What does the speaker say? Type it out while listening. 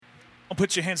Well,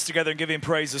 put your hands together and give him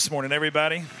praise this morning,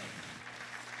 everybody.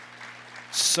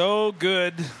 So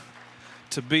good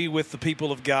to be with the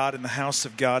people of God in the house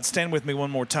of God. Stand with me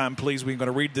one more time, please. We're going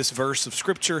to read this verse of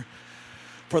Scripture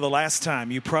for the last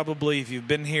time. You probably, if you've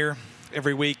been here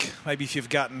every week, maybe if you've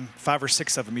gotten 5 or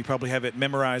 6 of them, you probably have it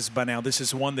memorized by now. This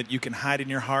is one that you can hide in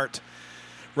your heart.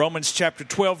 Romans chapter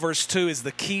 12, verse 2 is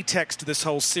the key text to this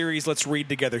whole series. Let's read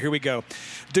together. Here we go.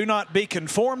 Do not be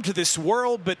conformed to this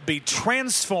world, but be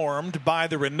transformed by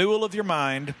the renewal of your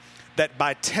mind, that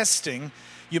by testing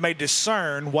you may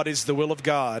discern what is the will of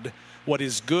God, what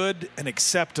is good and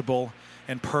acceptable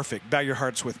and perfect. Bow your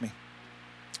hearts with me.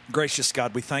 Gracious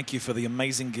God, we thank you for the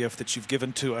amazing gift that you've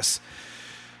given to us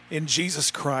in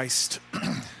Jesus Christ.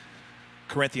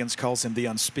 Corinthians calls him the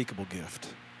unspeakable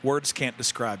gift. Words can't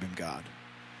describe him, God.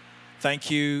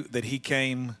 Thank you that he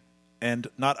came and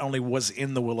not only was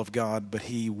in the will of God, but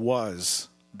he was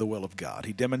the will of God.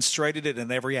 He demonstrated it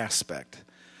in every aspect.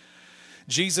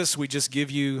 Jesus, we just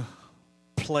give you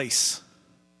place.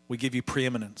 We give you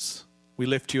preeminence. We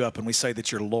lift you up and we say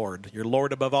that you're Lord. You're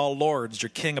Lord above all lords. You're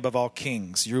King above all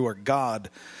kings. You are God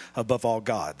above all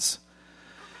gods.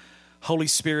 Holy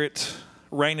Spirit,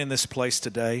 reign in this place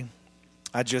today.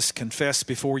 I just confess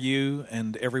before you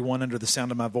and everyone under the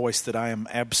sound of my voice that I am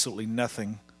absolutely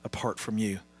nothing apart from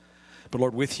you. But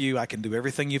Lord, with you, I can do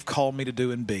everything you've called me to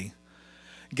do and be.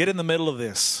 Get in the middle of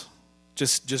this.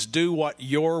 Just do what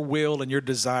your will and your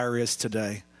desire is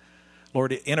today.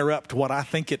 Lord, interrupt what I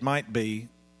think it might be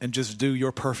and just do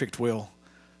your perfect will.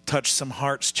 Touch some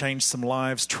hearts, change some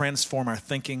lives, transform our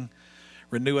thinking,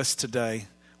 renew us today.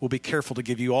 We'll be careful to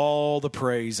give you all the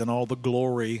praise and all the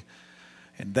glory,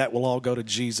 and that will all go to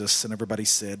Jesus. And everybody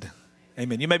said,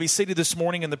 amen. You may be seated this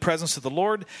morning in the presence of the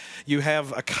Lord. You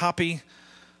have a copy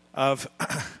of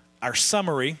our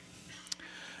summary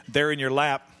there in your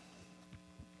lap.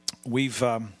 We've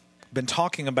been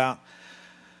talking about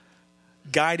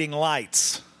guiding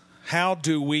lights. How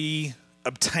do we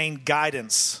obtain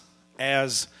guidance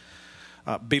as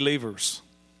believers?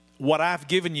 What I've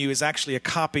given you is actually a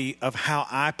copy of how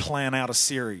I plan out a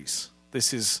series.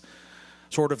 This is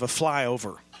sort of a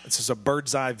flyover. This is a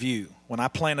bird's eye view. When I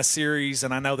plan a series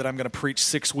and I know that I'm going to preach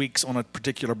 6 weeks on a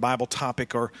particular Bible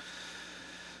topic or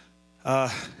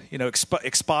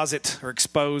exposit or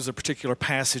expose a particular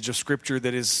passage of Scripture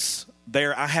that is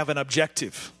there, I have an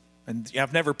objective. And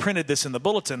I've never printed this in the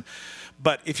bulletin,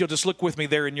 but if you'll just look with me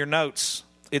there in your notes,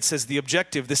 it says the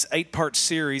objective, this 8-part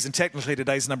series, and technically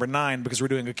today's number 9 because we're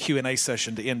doing a Q&A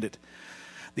session to end it.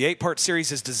 The 8-part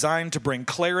series is designed to bring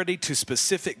clarity to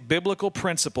specific biblical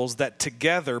principles that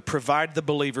together provide the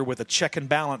believer with a check and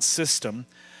balance system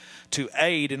to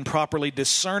aid in properly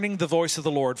discerning the voice of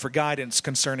the Lord for guidance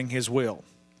concerning his will.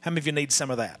 How many of you need some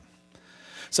of that?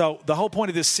 So the whole point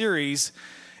of this series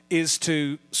is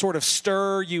to sort of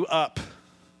stir you up.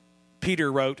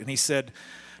 Peter wrote, and he said,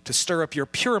 to stir up your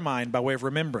pure mind by way of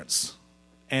remembrance.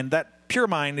 And that pure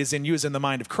mind is in you as in the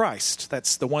mind of Christ.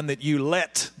 That's the one that you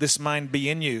let this mind be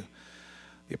in you.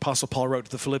 The Apostle Paul wrote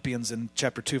to the Philippians in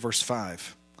chapter 2, verse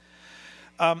 5.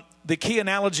 The key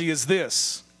analogy is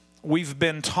this. We've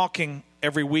been talking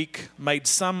every week, made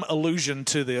some allusion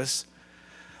to this,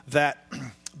 that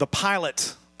the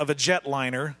pilot of a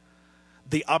jetliner,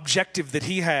 the objective that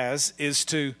he has is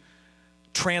to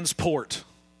transport,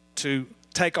 to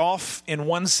take off in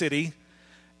one city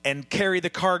and carry the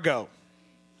cargo.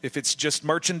 If it's just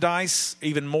merchandise,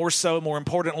 even more so, more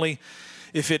importantly,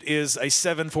 if it is a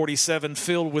 747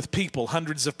 filled with people,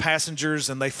 hundreds of passengers,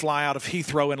 and they fly out of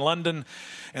Heathrow in London,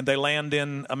 and they land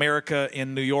in America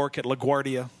in New York at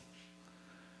LaGuardia.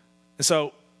 And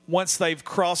so once they've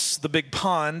crossed the big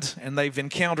pond and they've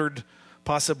encountered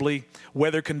possibly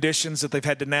weather conditions that they've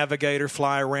had to navigate or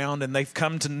fly around, and they've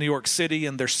come to New York City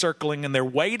and they're circling and they're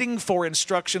waiting for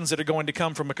instructions that are going to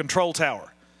come from a control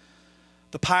tower.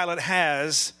 The pilot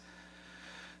has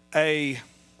a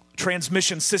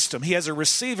transmission system. He has a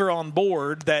receiver on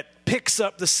board that picks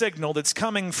up the signal that's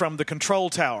coming from the control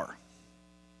tower.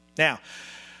 Now,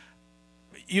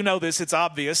 you know this, it's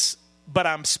obvious, but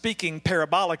I'm speaking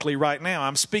parabolically right now.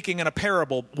 I'm speaking in a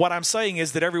parable. What I'm saying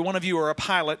is that every one of you are a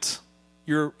pilot.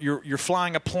 You're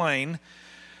flying a plane,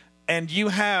 and you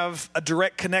have a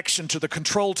direct connection to the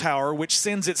control tower, which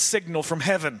sends its signal from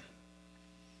heaven.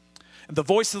 The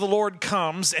voice of the Lord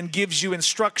comes and gives you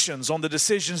instructions on the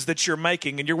decisions that you're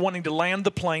making, and you're wanting to land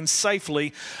the plane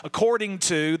safely according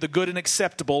to the good and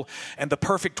acceptable and the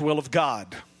perfect will of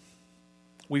God.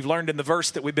 We've learned in the verse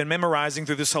that we've been memorizing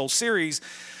through this whole series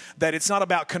that it's not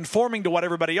about conforming to what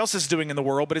everybody else is doing in the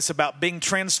world, but it's about being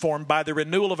transformed by the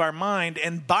renewal of our mind.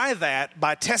 And by that,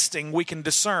 by testing, we can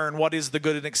discern what is the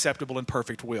good and acceptable and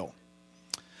perfect will.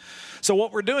 So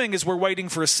what we're doing is we're waiting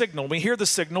for a signal. We hear the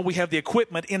signal. We have the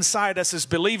equipment inside us as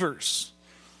believers.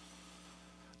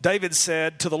 David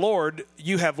said to the Lord,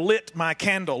 you have lit my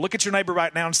candle. Look at your neighbor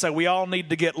right now and say, we all need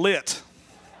to get lit.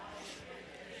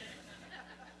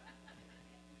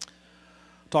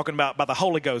 Talking about by the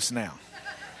Holy Ghost now.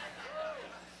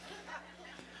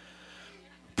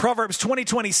 Proverbs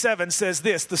 20:27 says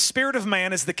this, the spirit of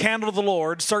man is the candle of the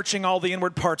Lord, searching all the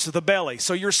inward parts of the belly.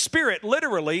 So your spirit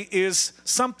literally is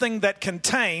something that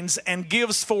contains and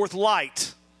gives forth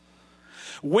light.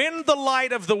 When the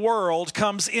light of the world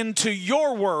comes into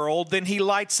your world, then he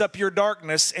lights up your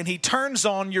darkness and he turns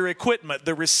on your equipment,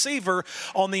 the receiver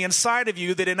on the inside of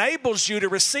you that enables you to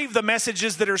receive the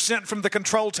messages that are sent from the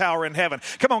control tower in heaven.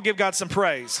 Come on, give God some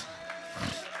praise.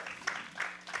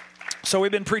 So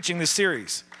we've been preaching this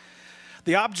series.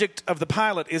 The object of the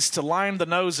pilot is to line the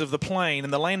nose of the plane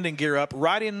and the landing gear up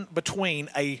right in between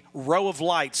a row of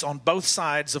lights on both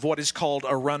sides of what is called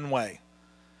a runway.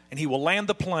 And he will land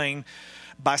the plane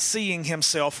by seeing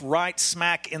himself right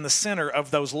smack in the center of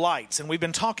those lights. And we've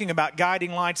been talking about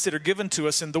guiding lights that are given to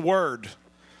us in the Word.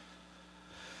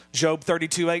 Job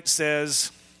 32:8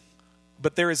 says,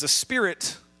 but there is a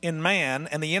spirit in man,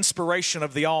 and the inspiration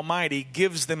of the Almighty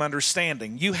gives them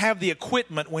understanding. You have the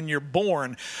equipment when you're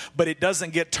born, but it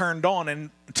doesn't get turned on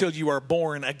until you are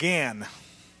born again.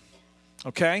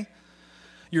 Okay?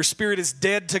 Your spirit is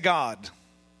dead to God.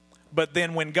 But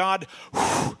then when God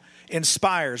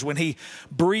inspires, when he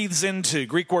breathes into,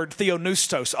 Greek word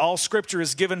theopneustos, all scripture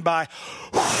is given by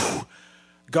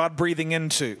God breathing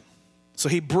into. So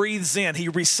he breathes in, he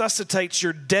resuscitates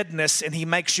your deadness, and he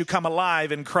makes you come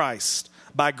alive in Christ.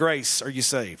 By grace are you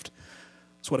saved.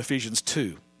 That's what Ephesians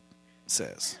 2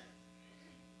 says.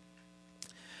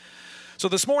 So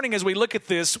this morning as we look at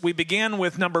this, we begin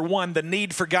with number one, the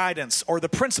need for guidance, or the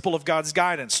principle of God's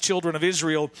guidance. Children of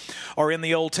Israel are in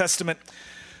the Old Testament.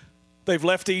 They've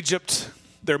left Egypt.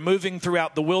 They're moving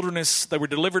throughout the wilderness. They were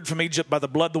delivered from Egypt by the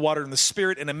blood, the water, and the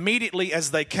Spirit. And immediately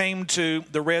as they came to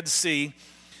the Red Sea,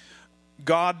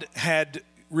 God had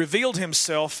revealed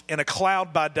himself in a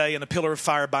cloud by day and a pillar of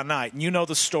fire by night. And you know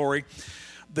the story.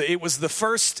 It was the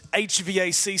first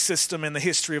HVAC system in the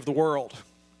history of the world.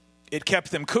 It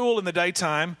kept them cool in the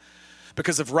daytime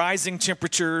because of rising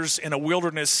temperatures in a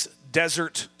wilderness,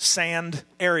 desert, sand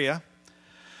area.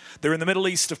 They're in the Middle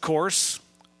East, of course,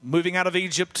 moving out of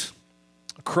Egypt,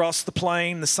 across the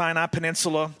plain, the Sinai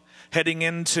Peninsula, heading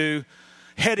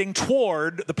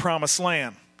toward the Promised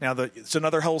Land. Now, it's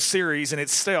another whole series in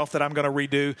itself that I'm going to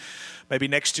redo maybe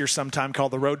next year sometime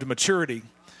called The Road to Maturity.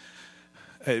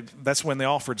 That's when the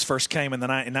Alfords first came in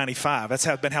 95. That's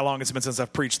been how long it's been since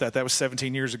I've preached that. That was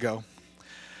 17 years ago.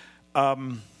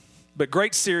 But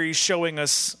great series showing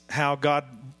us how God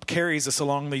carries us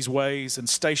along these ways and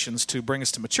stations to bring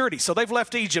us to maturity. So they've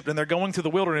left Egypt and they're going through the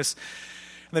wilderness.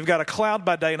 And they've got a cloud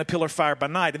by day and a pillar of fire by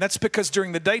night. And that's because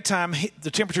during the daytime,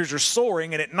 the temperatures are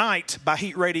soaring. And at night, by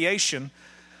heat radiation,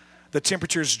 the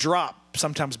temperatures drop,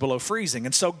 sometimes below freezing.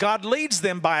 And so God leads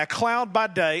them by a cloud by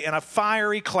day and a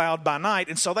fiery cloud by night.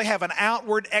 And so they have an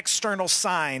outward external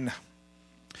sign.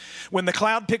 When the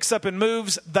cloud picks up and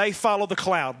moves, they follow the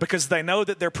cloud because they know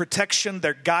that their protection,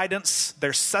 their guidance,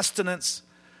 their sustenance,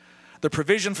 the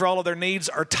provision for all of their needs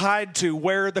are tied to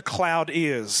where the cloud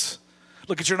is.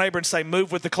 Look at your neighbor and say,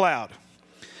 move with the cloud.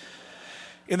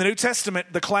 In the New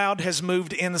Testament, the cloud has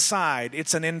moved inside.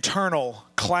 It's an internal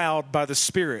cloud by the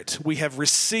Spirit. We have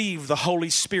received the Holy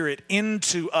Spirit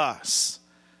into us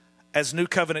as new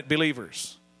covenant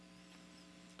believers.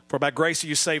 For by grace are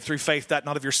you saved through faith, that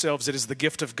not of yourselves. It is the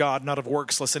gift of God, not of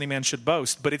works, lest any man should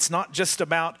boast. But it's not just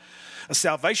about a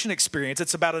salvation experience.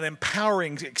 It's about an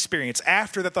empowering experience.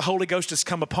 After that the Holy Ghost has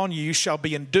come upon you, you shall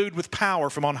be endued with power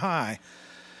from on high.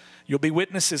 You'll be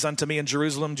witnesses unto me in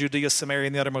Jerusalem, Judea, Samaria,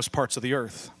 and the uttermost parts of the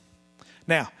earth.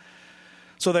 Now,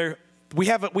 so we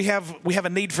have a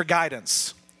need for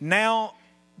guidance. Now,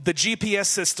 the GPS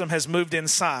system has moved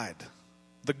inside.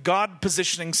 The God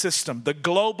positioning system, the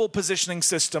global positioning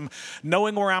system,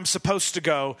 knowing where I'm supposed to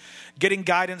go, getting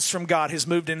guidance from God has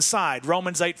moved inside.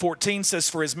 Romans 8:14 says,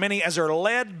 for as many as are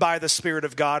led by the Spirit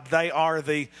of God, they are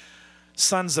the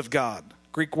sons of God.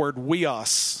 Greek word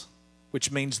huios,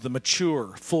 which means the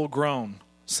mature, full-grown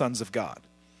sons of God.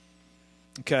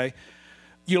 Okay?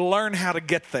 You learn how to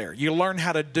get there. You learn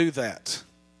how to do that.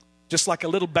 Just like a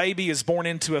little baby is born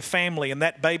into a family, and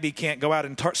that baby can't go out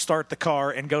and start the car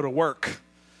and go to work.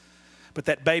 But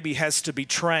that baby has to be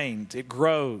trained. It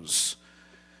grows.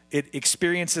 It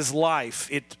experiences life.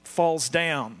 It falls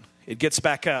down. It gets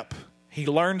back up. He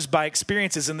learns by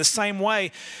experiences. In the same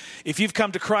way, if you've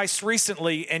come to Christ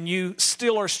recently and you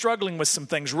still are struggling with some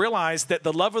things, realize that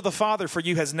the love of the Father for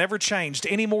you has never changed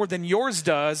any more than yours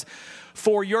does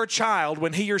for your child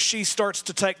when he or she starts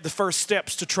to take the first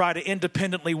steps to try to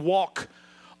independently walk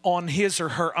on his or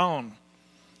her own.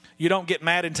 You don't get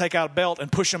mad and take out a belt and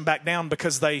push them back down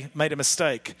because they made a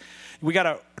mistake. We got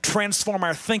to transform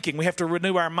our thinking. We have to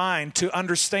renew our mind to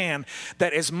understand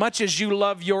that as much as you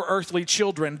love your earthly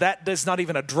children, that is not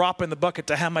even a drop in the bucket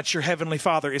to how much your Heavenly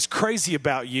Father is crazy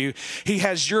about you. He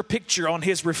has your picture on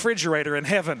his refrigerator in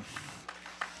heaven.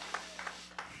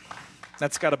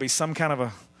 That's got to be some kind of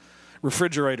a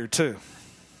refrigerator too.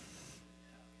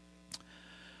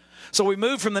 So we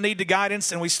move from the need to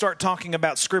guidance and we start talking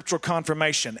about scriptural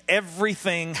confirmation.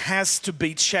 Everything has to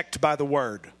be checked by the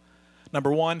Word.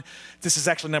 Number one, this is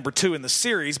actually number 2 in the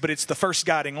series, but it's the first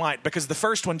guiding light because the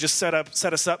first one just set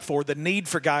us up for the need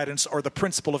for guidance or the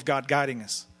principle of God guiding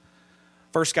us.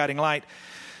 First guiding light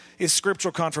is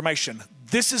scriptural confirmation.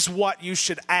 This is what you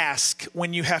should ask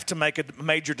when you have to make a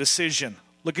major decision.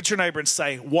 Look at your neighbor and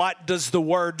say, what does the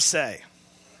Word say?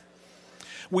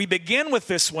 We begin with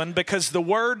this one because the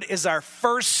Word is our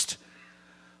first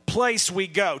place we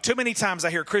go. Too many times I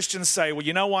hear Christians say, well,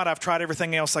 you know what? I've tried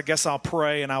everything else. I guess I'll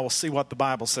pray and I will see what the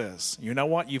Bible says. You know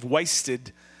what? You've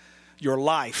wasted your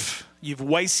life. You've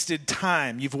wasted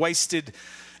time. You've wasted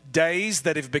days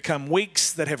that have become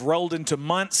weeks, that have rolled into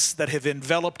months, that have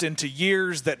enveloped into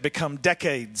years, that become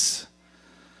decades.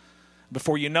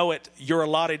 Before you know it, your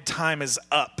allotted time is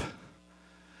up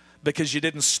because you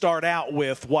didn't start out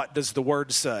with, what does the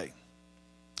Word say?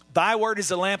 Thy word is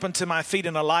a lamp unto my feet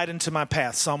and a light unto my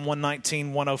path. Psalm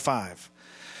 119, 105.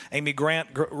 Amy Grant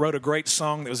wrote a great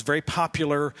song that was very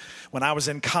popular when I was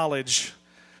in college,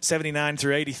 79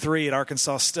 through 83 at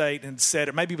Arkansas State, and said,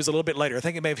 or maybe it was a little bit later, I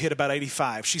think it may have hit about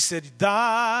 85. She said,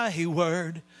 thy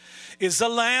word is a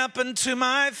lamp unto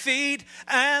my feet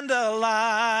and a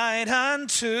light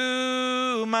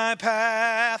unto my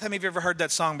path. How many of you ever heard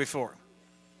that song before?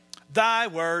 Thy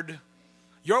word,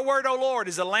 your word, O Lord,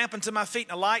 is a lamp unto my feet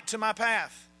and a light to my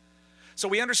path. So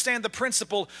we understand the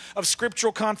principle of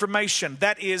scriptural confirmation.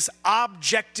 That is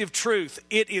objective truth.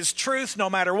 It is truth no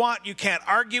matter what. You can't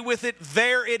argue with it.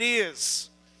 There it is.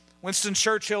 Winston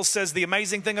Churchill says the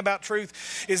amazing thing about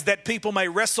truth is that people may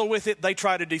wrestle with it. They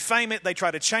try to defame it. They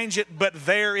try to change it. But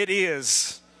there it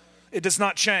is. It does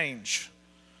not change.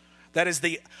 That is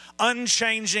the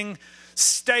unchanging,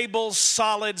 stable,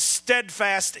 solid,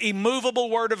 steadfast, immovable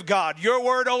word of God. Your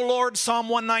word, O Lord, Psalm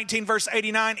 119, verse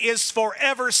 89, is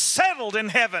forever settled in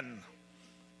heaven.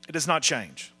 It does not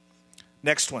change.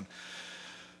 Next one.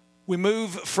 We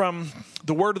move from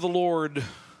the word of the Lord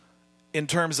in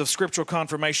terms of scriptural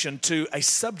confirmation to a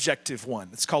subjective one.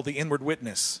 It's called the inward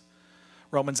witness.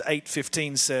 Romans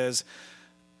 8:15 says,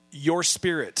 your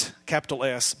spirit, capital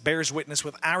S, bears witness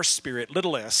with our spirit,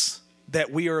 little s, that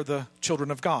we are the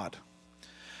children of God.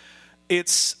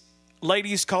 It's,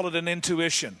 ladies call it an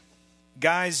intuition.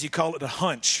 Guys, you call it a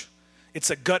hunch. It's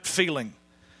a gut feeling.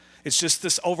 It's just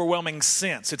this overwhelming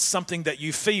sense. It's something that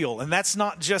you feel. And that's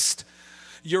not just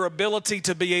your ability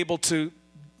to be able to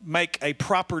make a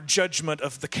proper judgment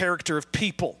of the character of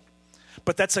people,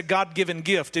 but that's a God-given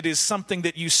gift. It is something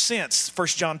that you sense. 1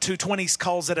 John 2:20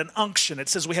 calls it an unction. It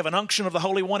says we have an unction of the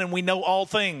Holy One and we know all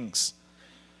things.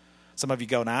 Some of you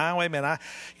go, nah, wait a minute,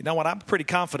 you know what, I'm pretty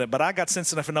confident, but I got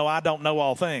sense enough to know I don't know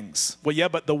all things. Well, yeah,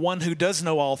 but the one who does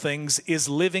know all things is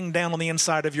living down on the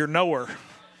inside of your knower.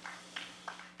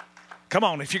 Come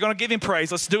on, if you're going to give him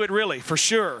praise, let's do it really, for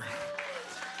sure.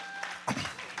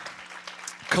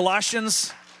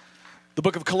 Colossians, the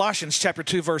book of Colossians, chapter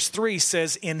 2, verse 3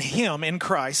 says, in him, in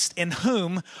Christ, in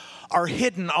whom are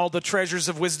hidden all the treasures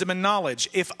of wisdom and knowledge.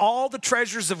 If all the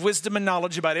treasures of wisdom and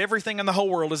knowledge about everything in the whole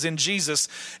world is in Jesus,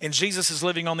 and Jesus is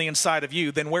living on the inside of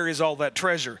you, then where is all that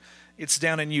treasure? It's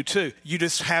down in you too. You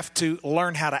just have to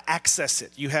learn how to access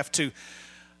it. You have to,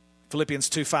 Philippians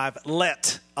 2:5,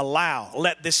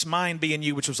 let this mind be in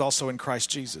you, which was also in Christ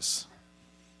Jesus.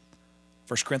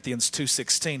 1 Corinthians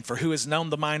 2:16, for who has known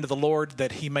the mind of the Lord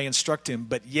that he may instruct him?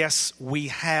 But yes, we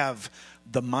have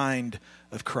the mind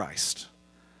of Christ.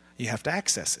 You have to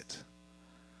access it.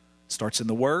 It starts in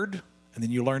the Word, and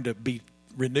then you learn to be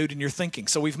renewed in your thinking.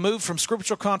 So we've moved from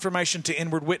scriptural confirmation to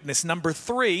inward witness. Number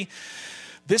 3,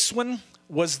 this one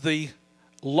was the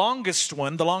longest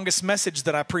one, the longest message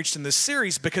that I preached in this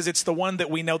series because it's the one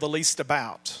that we know the least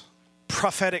about.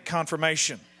 Prophetic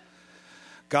confirmation.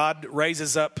 God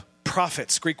raises up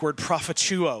prophets, Greek word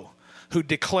prophetuo, who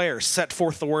declare, set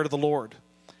forth the word of the Lord.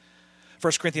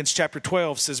 1 Corinthians chapter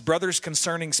 12 says, brothers,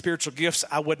 concerning spiritual gifts,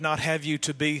 I would not have you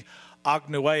to be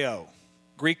agnoeo.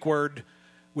 Greek word,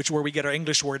 where we get our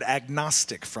English word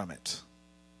agnostic from it.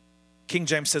 King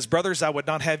James says, brothers, I would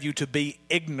not have you to be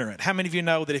ignorant. How many of you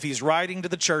know that if he's writing to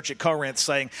the church at Corinth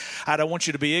saying, I don't want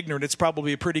you to be ignorant, it's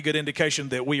probably a pretty good indication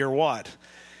that we are what?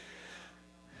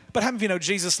 But how many of you know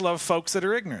Jesus loved folks that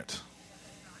are ignorant?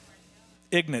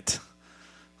 Ignorant.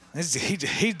 He's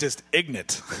just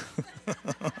ignorant.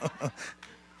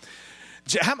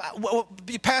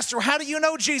 Pastor, how do you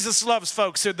know Jesus loves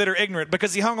folks that are ignorant?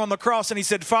 Because he hung on the cross and he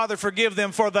said, Father, forgive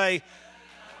them for they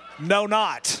know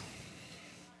not.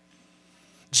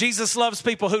 Jesus loves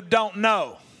people who don't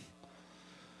know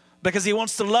because he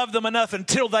wants to love them enough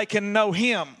until they can know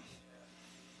him.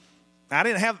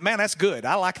 Man, that's good.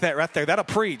 I like that right there. That'll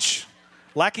preach.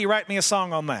 Lackey, write me a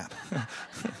song on that.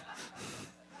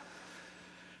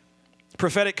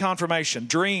 Prophetic confirmation,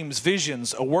 dreams,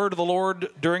 visions, a word of the Lord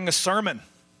during a sermon.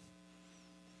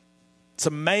 It's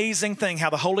an amazing thing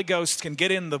how the Holy Ghost can get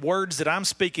in the words that I'm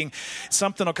speaking.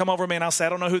 Something will come over me and I'll say, I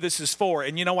don't know who this is for.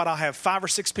 And you know what? I'll have 5 or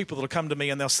 6 people that will come to me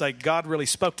and they'll say, God really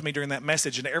spoke to me during that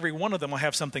message. And every one of them will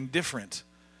have something different.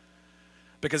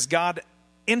 Because God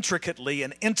intricately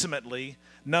and intimately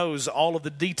knows all of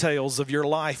the details of your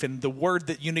life and the word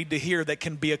that you need to hear that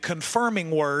can be a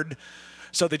confirming word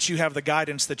so that you have the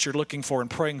guidance that you're looking for and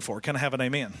praying for. Can I have an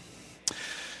amen?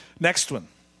 Next one.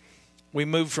 We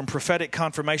move from prophetic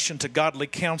confirmation to godly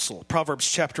counsel.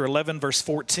 Proverbs chapter 11, verse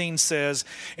 14 says,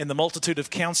 in the multitude of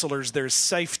counselors, there's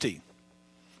safety.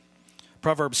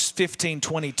 Proverbs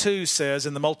 15:22 says,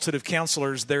 in the multitude of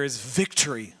counselors, there is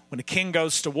victory. When a king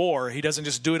goes to war, he doesn't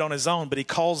just do it on his own, but he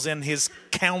calls in his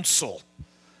counsel.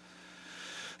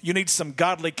 You need some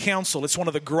godly counsel. It's one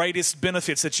of the greatest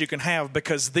benefits that you can have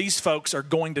because these folks are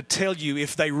going to tell you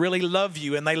if they really love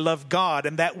you and they love God,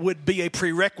 and that would be a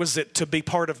prerequisite to be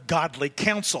part of godly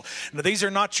counsel. Now, these are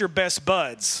not your best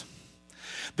buds.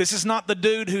 This is not the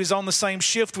dude who's on the same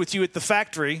shift with you at the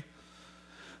factory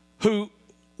who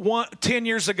 10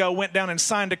 years ago went down and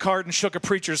signed a card and shook a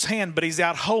preacher's hand, but he's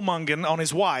out homonging on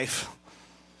his wife.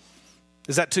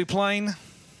 Is that too plain?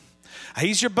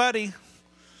 He's your buddy.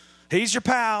 He's your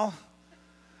pal,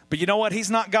 but you know what?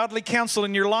 He's not godly counsel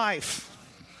in your life.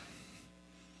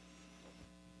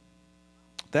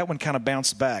 That one kind of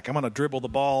bounced back. I'm going to dribble the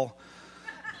ball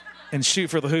and shoot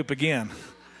for the hoop again.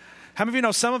 How many of you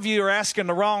know some of you are asking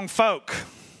the wrong folk?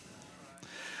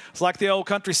 It's like the old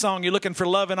country song, you're looking for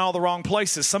love in all the wrong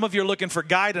places. Some of you are looking for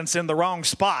guidance in the wrong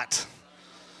spot.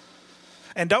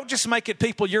 And don't just make it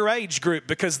people your age group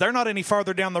because they're not any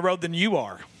farther down the road than you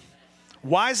are.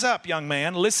 Wise up, young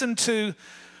man. Listen to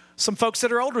some folks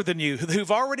that are older than you who've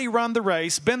already run the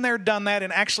race, been there, done that,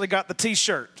 and actually got the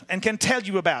t-shirt and can tell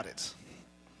you about it.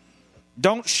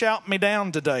 Don't shout me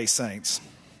down today, saints.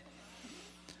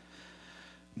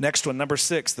 Next one, number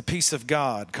 6, the peace of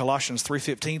God. Colossians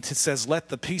 3:15, it says, let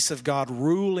the peace of God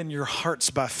rule in your hearts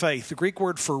by faith. The Greek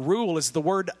word for rule is the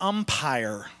word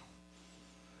umpire.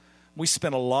 We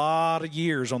spent a lot of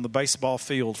years on the baseball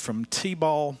field from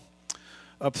t-ball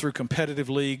up through competitive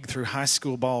league, through high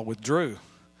school ball with Drew.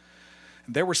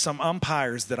 And there were some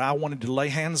umpires that I wanted to lay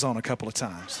hands on a couple of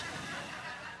times.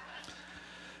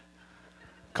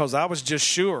 Because I was just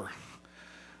sure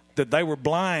that they were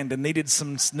blind and needed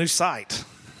some new sight.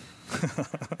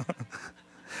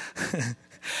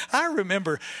 I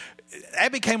remember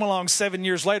Abby came along 7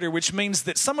 years later, which means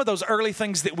that some of those early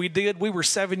things that we did, we were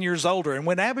 7 years older. And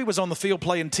when Abby was on the field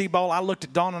playing t-ball, I looked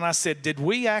at Dawn and I said, did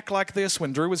we act like this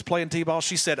when Drew was playing t-ball?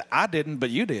 She said, I didn't, but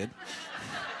you did.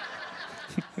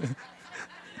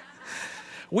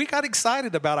 We got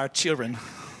excited about our children.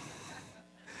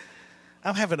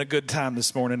 I'm having a good time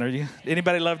this morning, are you?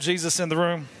 Anybody love Jesus in the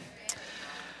room?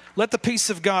 Let the peace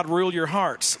of God rule your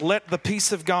hearts. Let the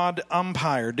peace of God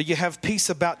umpire. Do you have peace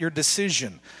about your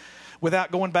decision?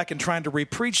 Without going back and trying to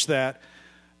repreach that,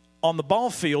 on the ball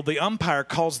field, the umpire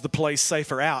calls the play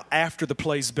safer out after the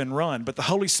play's been run. But the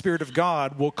Holy Spirit of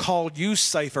God will call you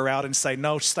safer out and say,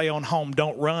 no, stay on home.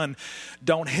 Don't run.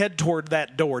 Don't head toward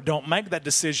that door. Don't make that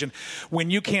decision. When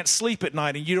you can't sleep at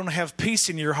night and you don't have peace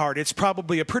in your heart, it's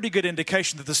probably a pretty good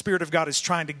indication that the Spirit of God is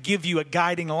trying to give you a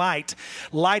guiding light,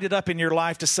 light it up in your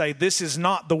life to say, this is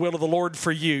not the will of the Lord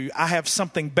for you. I have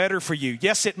something better for you.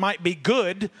 Yes, it might be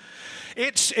good.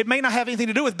 It may not have anything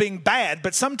to do with being bad,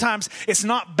 but sometimes it's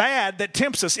not bad that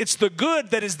tempts us. It's the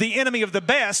good that is the enemy of the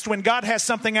best when God has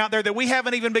something out there that we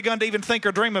haven't even begun to even think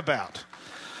or dream about.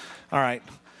 All right.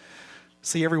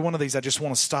 See, every one of these I just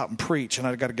want to stop and preach, and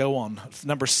I've got to go on.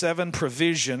 Number 7,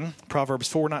 provision. Philippians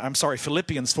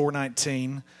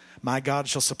 4:19. My God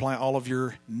shall supply all of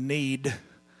your need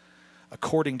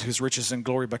according to his riches and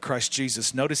glory by Christ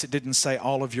Jesus. Notice it didn't say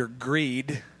all of your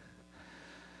greed,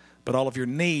 but all of your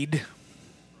need.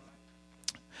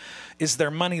 Is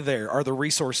there money there? Are the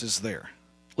resources there?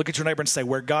 Look at your neighbor and say,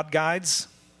 where God guides,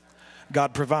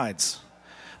 God provides.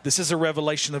 This is a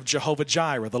revelation of Jehovah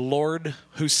Jireh, the Lord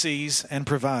who sees and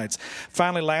provides.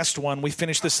 Finally, last one, we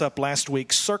finished this up last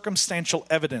week. Circumstantial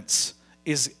evidence.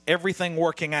 Is everything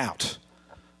working out?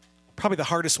 Probably the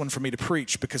hardest one for me to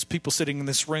preach, because people sitting in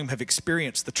this room have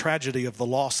experienced the tragedy of the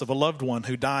loss of a loved one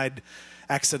who died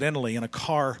accidentally in a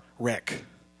car wreck.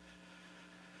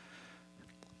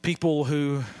 People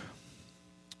who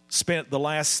spent the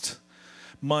last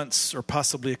months or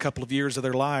possibly a couple of years of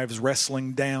their lives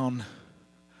wrestling down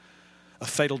a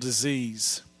fatal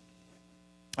disease.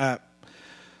 I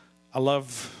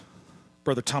love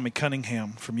Brother Tommy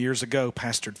Cunningham from years ago,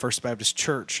 pastored First Baptist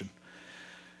Church. And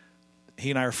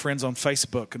he and I are friends on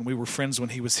Facebook, and we were friends when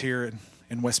he was here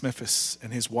in West Memphis,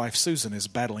 and his wife Susan is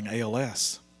battling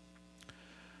ALS.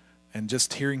 And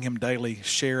just hearing him daily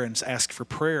share and ask for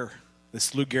prayer,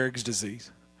 this Lou Gehrig's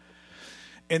disease.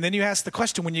 And then you ask the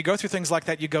question, when you go through things like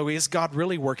that, you go, is God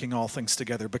really working all things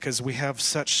together? Because we have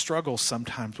such struggles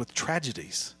sometimes with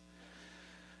tragedies.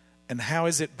 And how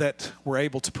is it that we're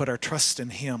able to put our trust in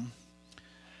Him,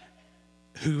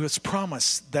 who has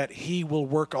promised that He will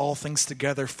work all things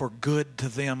together for good to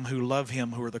them who love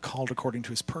Him, who are the called according to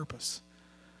His purpose?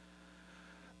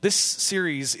 This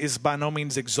series is by no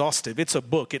means exhaustive. It's a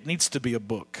book. It needs to be a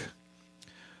book.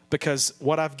 Because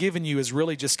what I've given you is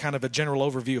really just kind of a general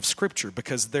overview of Scripture,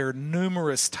 because there are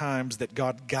numerous times that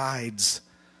God guides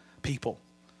people.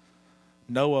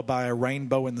 Noah by a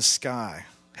rainbow in the sky.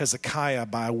 Hezekiah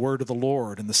by a word of the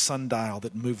Lord and the sundial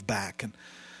that moved back. And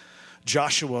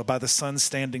Joshua by the sun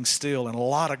standing still. And a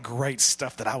lot of great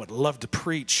stuff that I would love to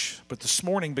preach. But this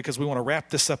morning, because we want to wrap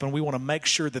this up and we want to make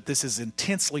sure that this is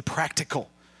intensely practical.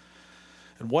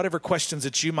 And whatever questions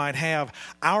that you might have,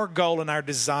 our goal and our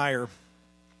desire,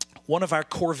 one of our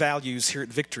core values here at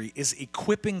Victory, is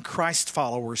equipping Christ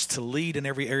followers to lead in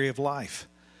every area of life.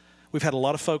 We've had a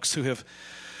lot of folks who have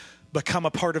become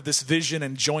a part of this vision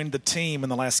and joined the team in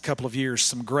the last couple of years.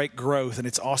 Some great growth, and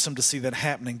it's awesome to see that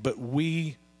happening. But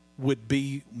we would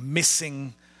be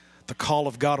missing the call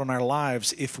of God on our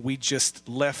lives if we just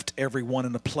left everyone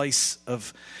in a place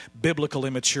of biblical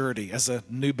immaturity as a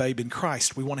new babe in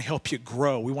Christ. We want to help you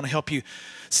grow. We want to help you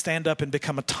stand up and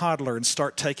become a toddler and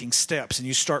start taking steps, and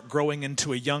you start growing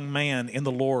into a young man in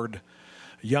the Lord,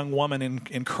 a young woman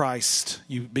in Christ.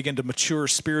 You begin to mature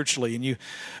spiritually, and you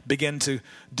begin to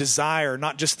desire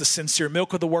not just the sincere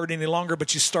milk of the word any longer,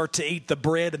 but you start to eat the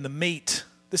bread and the meat.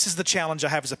 This is the challenge I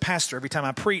have as a pastor. Every time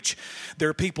I preach, there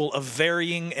are people of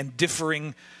varying and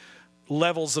differing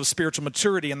levels of spiritual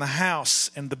maturity in the house,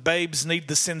 and the babes need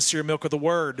the sincere milk of the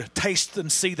word. Taste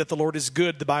and see that the Lord is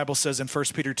good, the Bible says in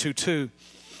 1 Peter 2:2.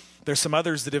 There's some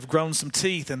others that have grown some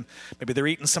teeth, and maybe they're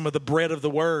eating some of the bread of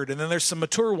the word. And then there's some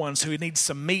mature ones who need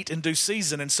some meat in due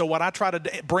season. And so what I try to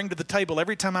bring to the table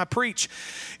every time I preach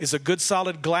is a good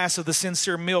solid glass of the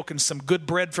sincere milk and some good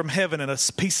bread from heaven and a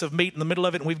piece of meat in the middle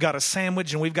of it. And we've got a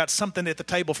sandwich, and we've got something at the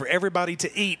table for everybody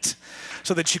to eat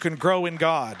so that you can grow in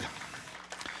God.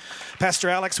 Pastor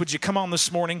Alex, would you come on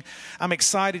this morning? I'm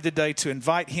excited today to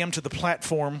invite him to the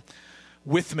platform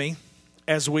with me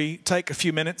as we take a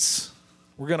few minutes.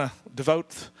 We're going to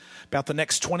devote about the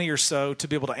next 20 or so to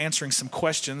be able to answering some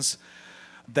questions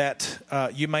that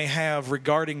you may have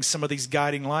regarding some of these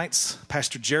guiding lights.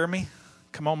 Pastor Jeremy,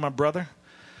 come on, my brother.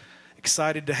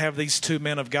 Excited to have these two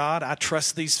men of God. I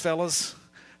trust these fellas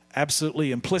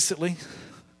absolutely implicitly,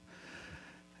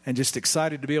 and just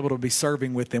excited to be able to be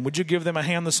serving with them. Would you give them a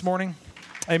hand this morning?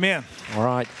 Amen. All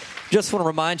right. Just want to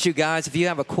remind you guys, if you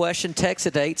have a question, text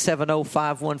it to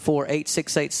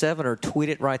 870-514-8687 or tweet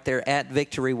it right there at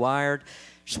Victory Wired.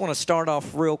 Just want to start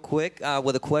off real quick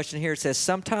with a question here. It says,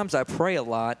 sometimes I pray a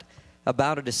lot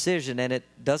about a decision and it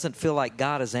doesn't feel like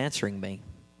God is answering me.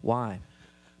 Why?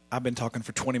 I've been talking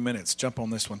for 20 minutes. Jump on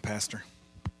this one, Pastor.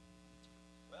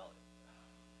 Well,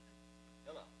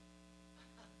 hello.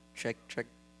 Check. How you doing?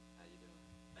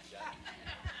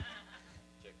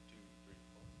 Check 2, 3,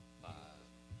 4, 5.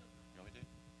 You want me to?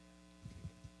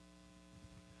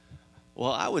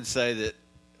 Well, I would say that,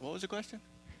 what was the question?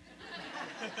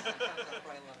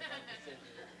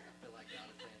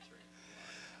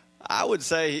 I would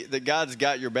say that God's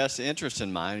got your best interest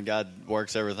in mind. God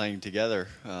works everything together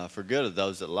for good of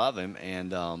those that love Him.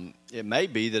 And it may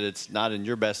be that it's not in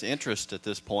your best interest at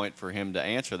this point for Him to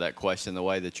answer that question the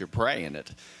way that you're praying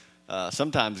it.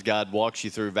 Sometimes God walks you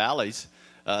through valleys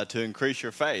to increase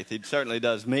your faith. He certainly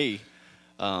does me.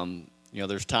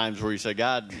 There's times where you say,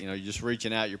 God, you're just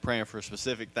reaching out, you're praying for a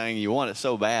specific thing, you want it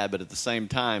so bad, but at the same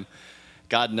time,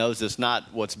 God knows it's not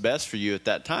what's best for you at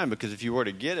that time, because if you were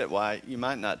to get it, why, you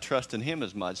might not trust in him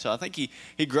as much. So I think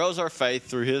he grows our faith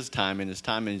through his timing. His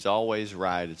timing is always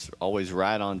right. It's always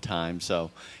right on time.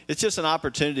 So it's just an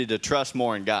opportunity to trust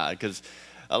more in God, because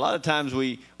a lot of times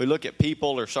we look at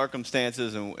people or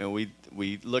circumstances and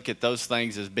we look at those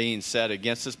things as being set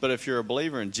against us. But if you're a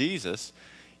believer in Jesus,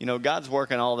 you know, God's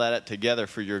working all that together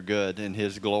for your good and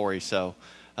his glory. So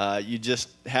you just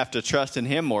have to trust in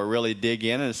him more, really dig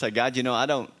in and say, God, you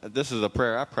know, this is a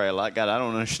prayer I pray a lot. God, I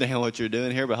don't understand what you're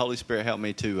doing here, but Holy Spirit, help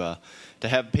me to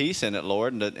have peace in it,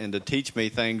 Lord, and to teach me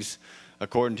things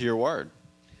according to your word.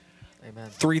 Amen.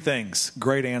 3 things.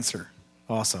 Great answer.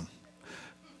 Awesome.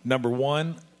 Number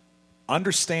 1,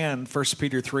 understand 1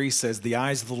 Peter 3 says, the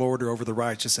eyes of the Lord are over the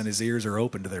righteous and his ears are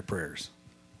open to their prayers.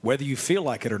 Whether you feel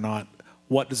like it or not,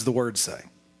 what does the word say?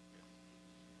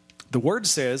 The word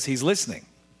says he's listening.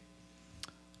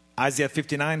 Isaiah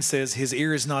 59 says, his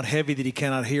ear is not heavy that he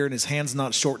cannot hear, and his hand's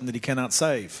not shortened that he cannot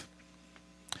save.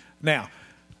 Now,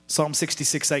 Psalm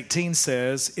 66:18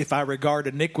 says, if I regard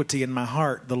iniquity in my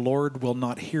heart, the Lord will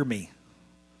not hear me.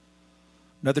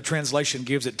 Another translation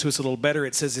gives it to us a little better.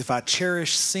 It says, if I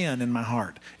cherish sin in my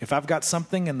heart, if I've got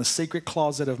something in the secret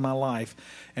closet of my life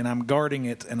and I'm guarding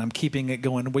it and I'm keeping it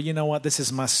going, well, you know what? This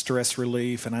is my stress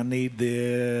relief and I need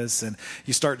this. And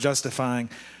you start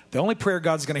justifying. The only prayer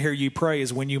God's going to hear you pray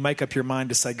is when you make up your mind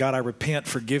to say, God, I repent,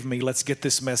 forgive me. Let's get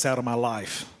this mess out of my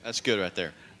life. That's good right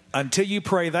there. Until you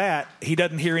pray that, he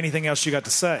doesn't hear anything else you got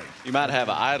to say. You might have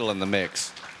an idol in the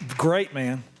mix. Great,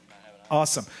 man.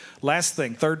 Awesome. Last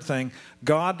thing, third thing,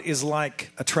 God is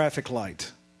like a traffic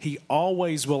light. He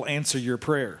always will answer your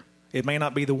prayer. It may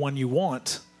not be the one you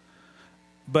want,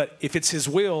 but if it's his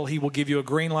will, he will give you a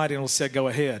green light and he'll say, go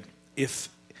ahead. If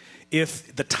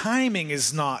the timing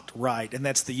is not right, and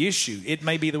that's the issue, it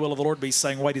may be the will of the Lord be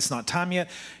saying, wait, it's not time yet.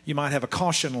 You might have a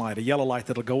caution light, a yellow light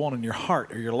that'll go on in your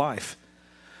heart or your life.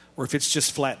 Or if it's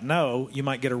just flat no, you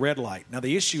might get a red light. Now,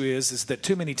 the issue is that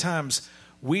too many times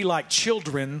we, like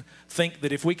children, think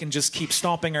that if we can just keep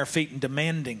stomping our feet and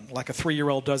demanding like a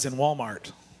 3-year-old does in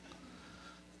Walmart.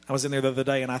 I was in there the other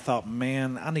day and I thought,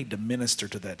 man, I need to minister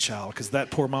to that child because that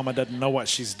poor mama doesn't know what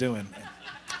she's doing.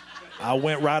 I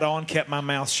went right on, kept my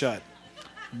mouth shut.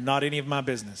 Not any of my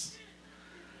business.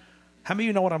 How many of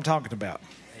you know what I'm talking about?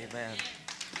 Amen.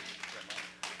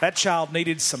 That child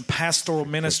needed some pastoral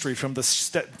ministry from the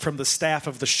staff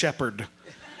of the shepherd.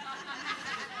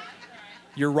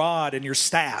 Your rod and your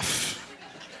staff,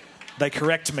 they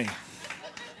correct me.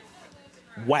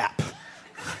 Whap.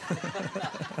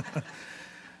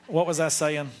 What was I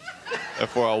saying?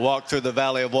 Therefore, I'll walk through the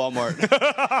valley of Walmart.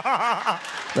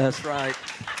 That's right.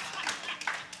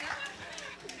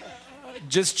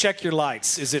 Just check your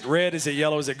lights. Is it red? Is it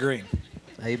yellow? Is it green?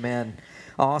 Amen.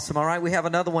 Awesome. All right, we have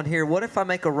another one here. What if I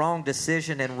make a wrong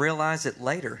decision and realize it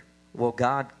later? Will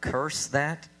God curse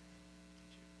that?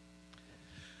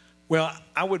 Well,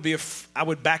 I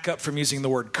would back up from using the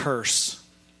word curse.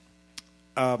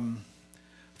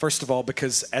 First of all,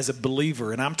 because as a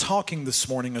believer, and I'm talking this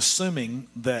morning assuming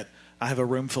that I have a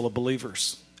room full of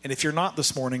believers. And if you're not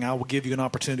this morning, I will give you an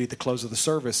opportunity at the close of the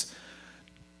service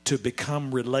to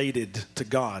become related to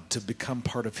God, to become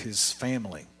part of his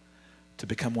family, to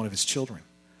become one of his children.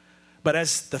 But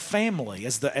as the family,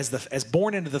 as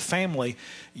born into the family,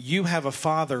 you have a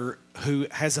father who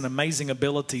has an amazing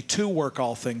ability to work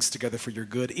all things together for your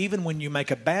good. Even when you make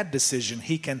a bad decision,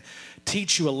 he can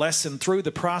teach you a lesson through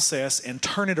the process and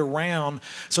turn it around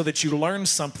so that you learn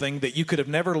something that you could have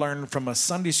never learned from a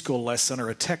Sunday school lesson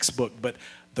or a textbook. But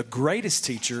the greatest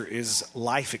teacher is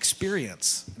life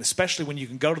experience, especially when you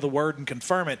can go to the Word and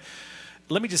confirm it.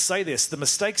 Let me just say this. The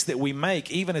mistakes that we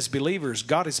make, even as believers,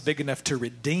 God is big enough to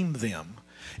redeem them.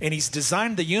 And he's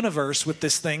designed the universe with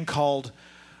this thing called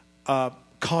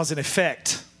cause and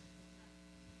effect.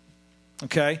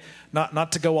 Okay?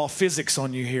 Not to go all physics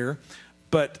on you here,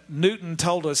 but Newton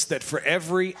told us that for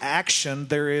every action,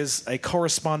 there is a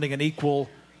corresponding and equal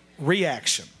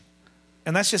reaction.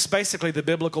 And that's just basically the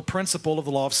biblical principle of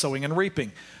the law of sowing and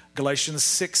reaping. Galatians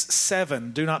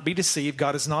 6:7, do not be deceived,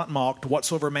 God is not mocked.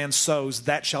 Whatsoever a man sows,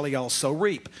 that shall he also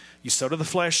reap. You sow to the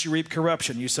flesh, you reap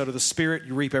corruption. You sow to the spirit,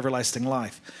 you reap everlasting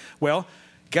life. Well,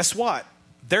 guess what?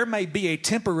 There may be a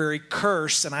temporary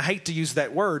curse, and I hate to use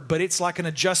that word, but it's like an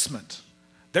adjustment.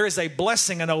 There is a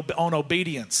blessing on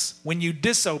obedience. When you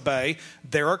disobey,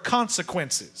 there are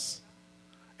consequences.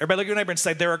 Everybody look at your neighbor and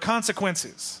say, there are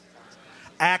consequences.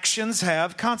 Actions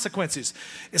have consequences.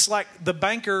 It's like the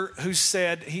banker who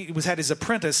said he had his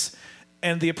apprentice,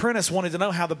 and the apprentice wanted to know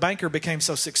how the banker became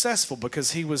so successful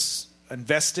because he was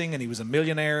investing and he was a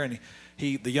millionaire, and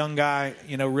The young guy,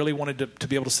 really wanted to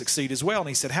be able to succeed as well. And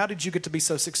he said, how did you get to be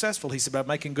so successful? He said, by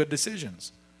making good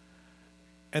decisions.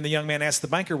 And the young man asked the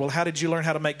banker, well, how did you learn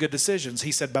how to make good decisions?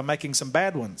 He said, by making some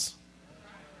bad ones.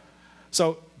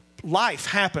 So life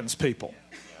happens, people.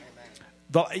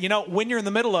 When you're in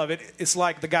the middle of it, it's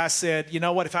like the guy said, you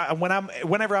know what,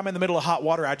 whenever I'm in the middle of hot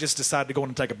water, I just decide to go in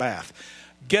and take a bath.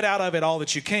 Get out of it all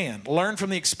that you can. Learn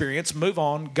from the experience. Move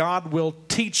on. God will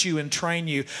teach you and train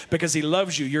you because he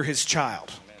loves you. You're his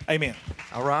child. Amen.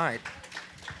 All right.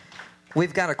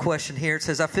 We've got a question here. It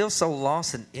says, I feel so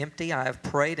lost and empty. I have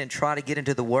prayed and tried to get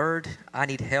into the Word. I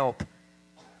need help.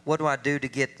 What do I do to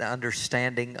get the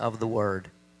understanding of the Word?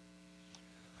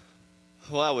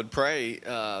 Well, I would pray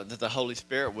that the Holy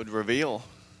Spirit would reveal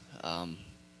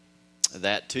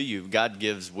that to you. God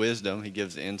gives wisdom. He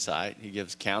gives insight. He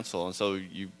gives counsel. And so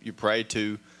you pray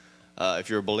to, if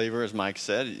you're a believer, as Mike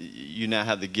said, you now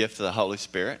have the gift of the Holy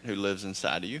Spirit who lives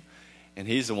inside of you. And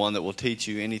he's the one that will teach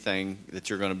you anything that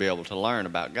you're going to be able to learn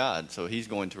about God. So he's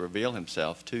going to reveal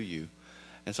himself to you.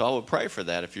 And so I would pray for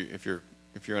that if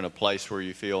you're in a place where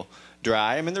you feel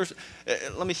dry. I mean,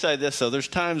 let me say this, though. There's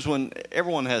times when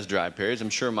everyone has dry periods. I'm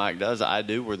sure Mike does. I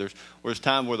do, where there's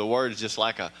time where the Word is just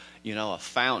like a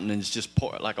fountain and it's just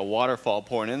like a waterfall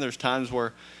pouring in. There's times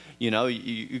where,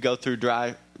 you go through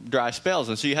dry spells.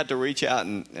 And so you have to reach out,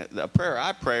 and the prayer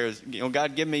I pray is,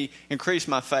 God, increase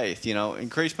my faith,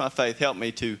 increase my faith. Help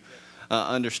me to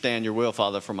understand your will,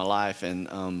 Father, for my life.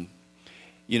 And,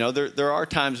 there are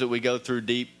times that we go through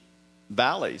deep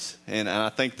valleys. And I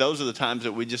think those are the times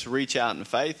that we just reach out in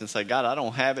faith and say, God, I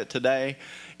don't have it today.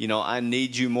 I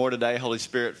need you more today. Holy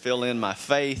Spirit, fill in my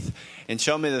faith and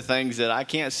show me the things that I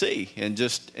can't see, and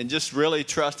just really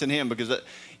trust in him. Because,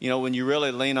 when you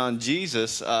really lean on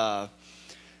Jesus,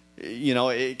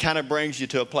 it kind of brings you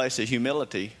to a place of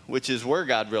humility, which is where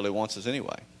God really wants us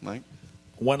anyway. Right?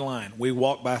 One line, we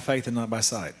walk by faith and not by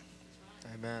sight.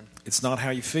 Amen. It's not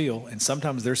how you feel. And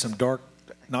sometimes there's some dark,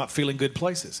 not feeling good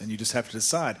places, and you just have to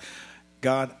decide,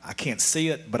 God, I can't see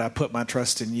it, but I put my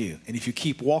trust in you. And if you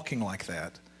keep walking like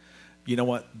that, you know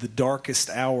what? The darkest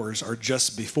hours are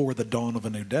just before the dawn of a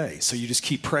new day. So you just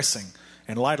keep pressing,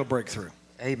 and light will break through.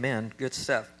 Amen. Good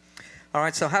stuff. All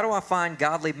right, so how do I find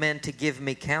godly men to give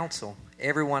me counsel?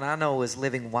 Everyone I know is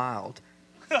living wild.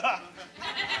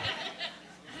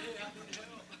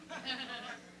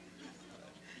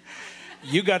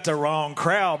 You got the wrong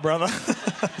crowd, brother.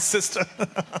 Sister.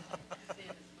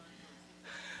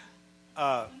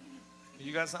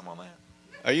 You got something on that?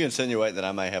 Are you insinuating that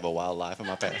I may have a wild life in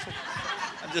my past?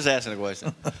 I'm just asking a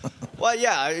question. Well,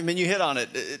 yeah, I mean, you hit on it.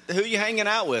 Who are you hanging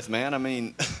out with, man? I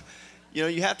mean,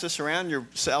 you have to surround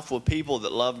yourself with people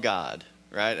that love God,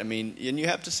 right? I mean, and you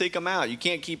have to seek them out. You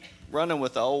can't keep running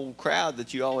with the old crowd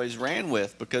that you always ran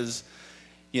with, because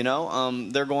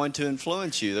they're going to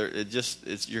influence you.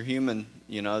 It's your human,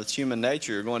 it's human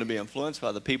nature. You're going to be influenced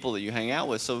by the people that you hang out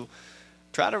with. So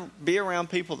try to be around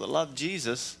people that love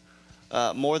Jesus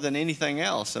more than anything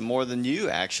else, and more than you,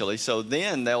 actually. So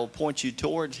then they'll point you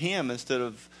towards him instead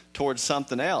of towards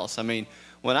something else. I mean,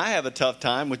 when I have a tough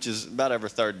time, which is about every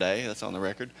third day, that's on the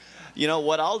record,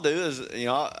 what I'll do is,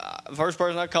 the first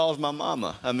person I call is my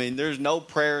mama. I mean, there's no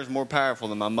prayers more powerful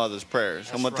than my mother's prayers.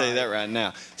 That's I'm going to tell you that right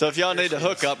now. So if y'all need to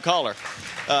hook up, call her.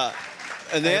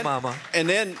 And then, hey, Mama. And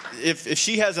then if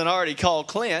she hasn't already called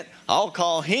Clint, I'll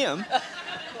call him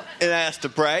and ask to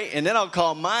pray. And then I'll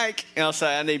call Mike and I'll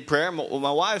say, I need prayer. Well,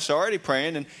 my wife's already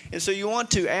praying. And so you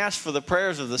want to ask for the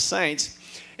prayers of the saints.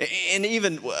 And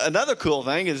even another cool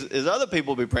thing is other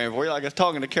people will be praying for you. Like I was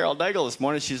talking to Carol Daigle this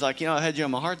morning. She's like, I had you on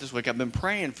my heart this week. I've been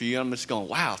praying for you. I'm just going,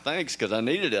 wow, thanks, because I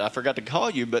needed it. I forgot to call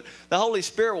you. But the Holy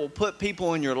Spirit will put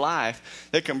people in your life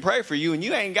that can pray for you, and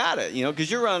you ain't got it,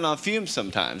 because you're running on fumes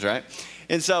sometimes, right?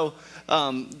 And so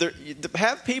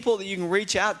have people that you can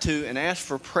reach out to and ask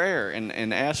for prayer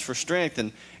and ask for strength,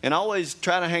 and always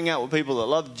try to hang out with people that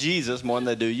love Jesus more than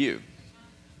they do you.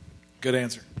 Good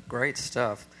answer. Great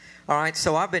stuff. All right,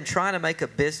 so I've been trying to make a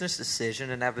business decision,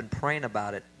 and I've been praying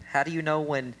about it. How do you know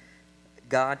when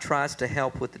God tries to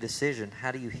help with the decision?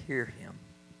 How do you hear him?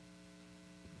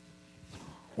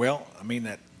 Well, I mean,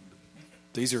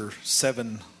 these are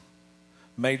 7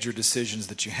 major decisions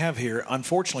that you have here.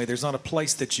 Unfortunately, there's not a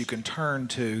place that you can turn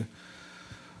to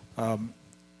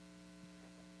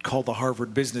called the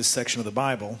Harvard Business section of the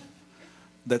Bible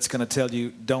that's going to tell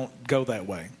you don't go that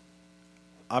way.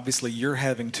 Obviously, you're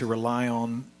having to rely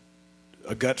on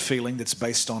a gut feeling that's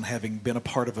based on having been a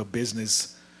part of a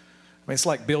business. I mean, it's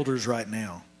like builders right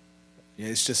now.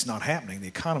 It's just not happening. The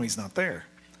economy's not there.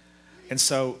 And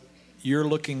so you're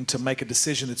looking to make a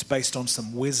decision that's based on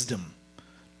some wisdom,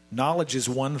 Knowledge is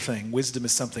one thing. Wisdom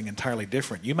is something entirely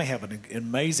different. You may have an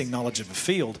amazing knowledge of a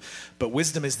field, but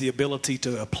wisdom is the ability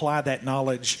to apply that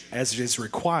knowledge as it is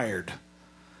required.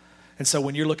 And so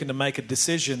when you're looking to make a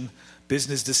decision,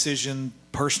 business decision,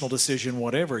 personal decision,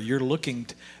 whatever, you're looking,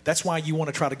 that's why you want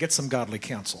to try to get some godly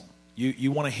counsel.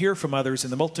 You want to hear from others. In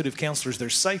the multitude of counselors,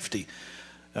 there's safety.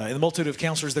 In the multitude of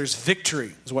counselors, there's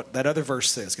victory, is what that other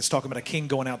verse says. It's talking about a king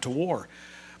going out to war.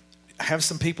 Have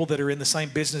some people that are in the same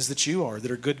business that you are,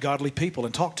 that are good, godly people,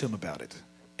 and talk to them about it.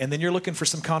 And then you're looking for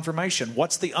some confirmation.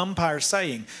 What's the umpire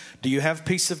saying? Do you have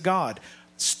peace of God?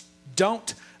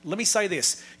 Let me say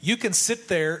this. You can sit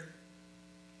there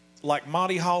like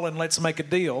Monty Hall in Let's Make a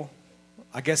Deal.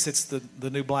 I guess it's the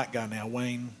new black guy now,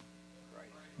 Wayne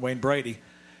Brady,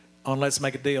 on Let's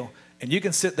Make a Deal. And you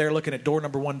can sit there looking at door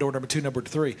number 1, door number 2, number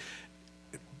 3.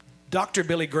 Dr.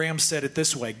 Billy Graham said it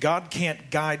this way: God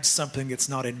can't guide something that's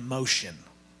not in motion.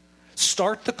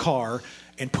 Start the car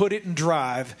and put it in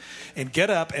drive and get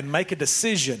up and make a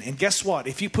decision. And guess what?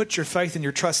 If you put your faith and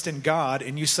your trust in God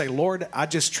and you say, Lord, I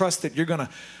just trust that you're going to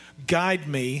guide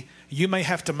me, you may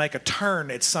have to make a turn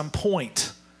at some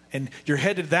point. And you're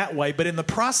headed that way, but in the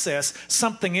process,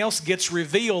 something else gets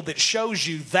revealed that shows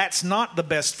you that's not the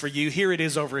best for you. Here it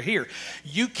is over here.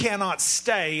 You cannot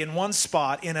stay in one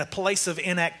spot in a place of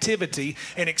inactivity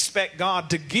and expect God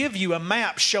to give you a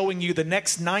map showing you the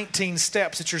next 19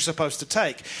 steps that you're supposed to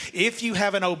take. If you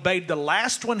haven't obeyed the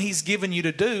last one He's given you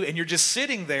to do and you're just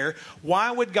sitting there,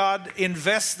 why would God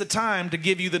invest the time to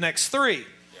give you the next 3?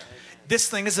 This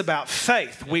thing is about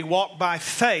faith. We walk by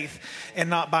faith and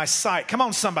not by sight. Come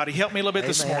on, somebody, help me a little bit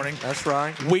this morning. That's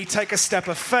right. We take a step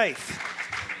of faith.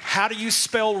 How do you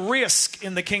spell risk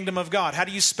in the kingdom of God? How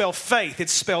do you spell faith?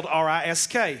 It's spelled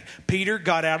R-I-S-K. Peter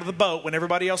got out of the boat when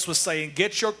everybody else was saying,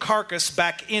 get your carcass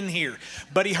back in here.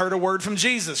 But he heard a word from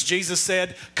Jesus. Jesus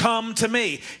said, come to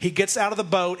me. He gets out of the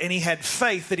boat and he had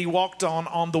faith that he walked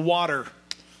on the water.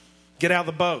 Get out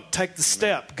of the boat. Take the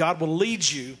step. God will lead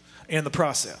you in the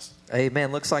process.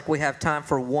 Amen. Looks like we have time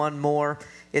for one more.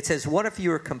 It says, what if you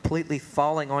are completely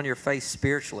falling on your face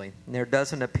spiritually, and there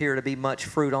doesn't appear to be much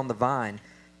fruit on the vine,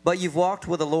 but you've walked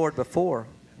with the Lord before,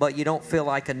 but you don't feel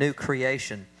like a new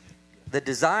creation? The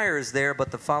desire is there,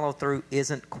 but the follow-through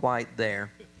isn't quite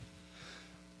there.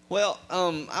 Well,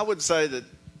 I would say that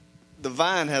the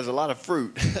vine has a lot of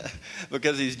fruit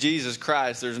because He's Jesus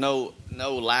Christ. There's no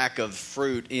lack of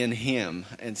fruit in Him.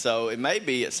 And so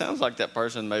it sounds like that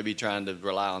person may be trying to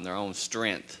rely on their own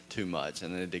strength too much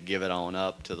and then to give it on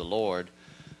up to the Lord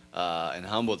and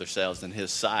humble themselves in His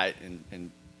sight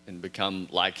and become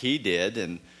like He did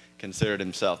and considered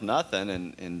Himself nothing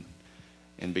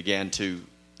and began to,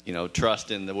 trust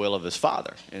in the will of His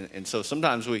Father. And so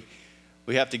sometimes we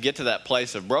have to get to that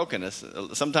place of brokenness.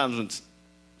 Sometimes when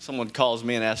someone calls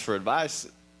me and asks for advice,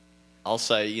 I'll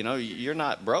say, you're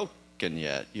not broken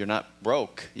yet. You're not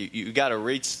broke. You got to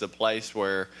reach the place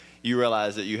where you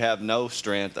realize that you have no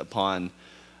strength upon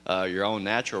your own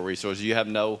natural resources. You have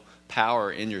no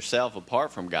power in yourself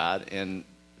apart from God, and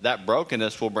that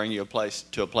brokenness will bring you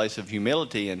to a place of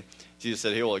humility. And Jesus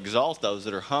said He will exalt those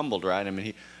that are humbled, right? I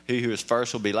mean, he who is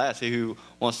first will be last. He who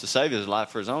wants to save his life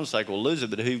for his own sake will lose it,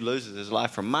 but he who loses his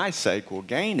life for my sake will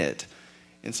gain it.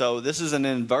 And so this is an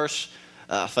inverse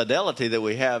fidelity that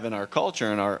we have in our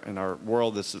culture, in our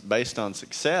world that's based on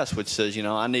success, which says,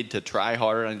 I need to try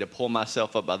harder, I need to pull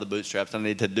myself up by the bootstraps, I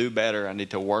need to do better, I need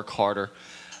to work harder.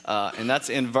 And that's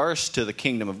inverse to the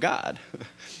kingdom of God,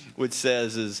 which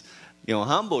says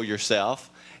humble yourself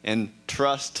and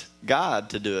trust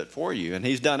God to do it for you. And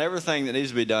He's done everything that needs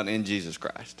to be done in Jesus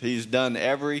Christ. He's done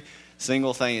every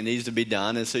single thing that needs to be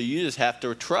done, and so you just have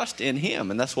to trust in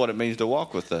Him, and that's what it means to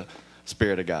walk with the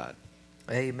Spirit of God.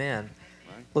 Amen.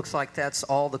 Looks like that's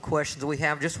all the questions we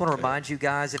have. Just want to remind you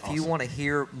guys, if you want to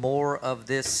hear more of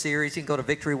this series, you can go to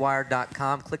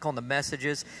victorywired.com, click on the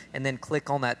messages, and then click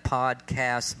on that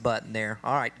podcast button there.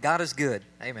 All right. God is good.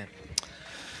 Amen.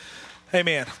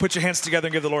 Amen. Put your hands together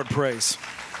and give the Lord praise.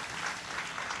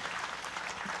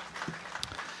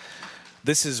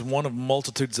 This is one of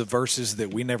multitudes of verses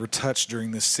that we never touched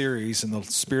during this series, and the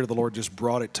Spirit of the Lord just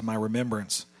brought it to my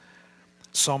remembrance.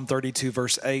 Psalm 32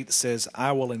 verse 8 says,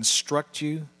 I will instruct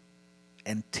you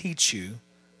and teach you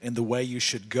in the way you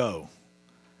should go.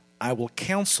 I will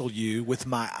counsel you with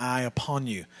my eye upon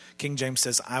you. King James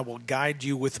says, I will guide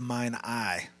you with mine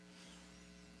eye.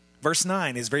 Verse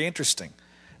 9 is very interesting.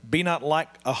 Be not like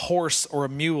a horse or a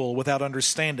mule without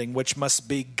understanding, which must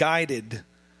be guided.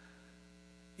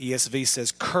 ESV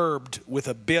says, curbed with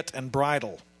a bit and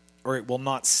bridle, or it will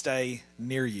not stay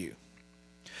near you.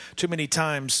 Too many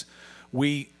times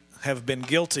we have been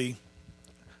guilty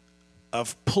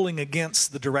of pulling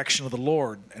against the direction of the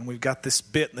Lord. And we've got this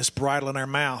bit and this bridle in our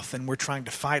mouth, and we're trying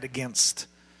to fight against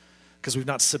because we've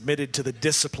not submitted to the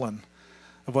discipline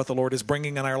of what the Lord is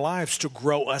bringing in our lives to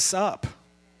grow us up.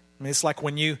 I mean, it's like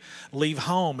when you leave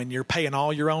home and you're paying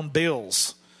all your own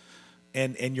bills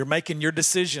and you're making your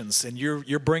decisions and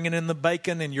you're bringing in the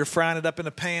bacon and you're frying it up in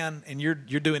a pan and you're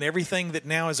doing everything that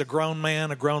now as a grown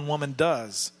man, a grown woman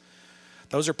does.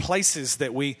 Those are places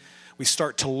that we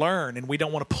start to learn, and we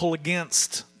don't want to pull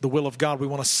against the will of God. We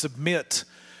want to submit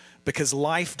because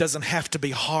life doesn't have to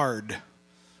be hard.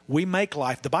 We make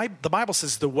life. The Bible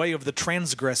says the way of the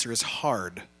transgressor is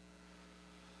hard.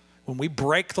 When we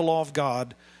break the law of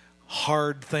God,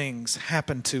 hard things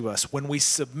happen to us. When we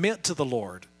submit to the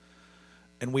Lord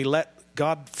and we let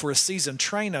God for a season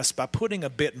train us by putting a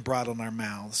bit and bridle in our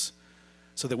mouths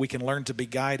so that we can learn to be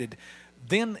guided,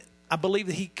 then I believe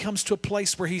that he comes to a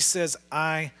place where he says,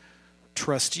 I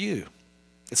trust you.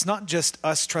 It's not just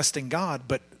us trusting God,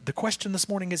 but the question this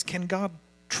morning is, can God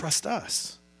trust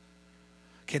us?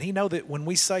 Can he know that when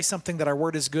we say something that our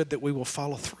word is good, that we will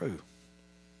follow through?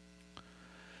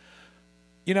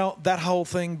 You know, that whole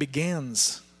thing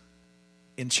begins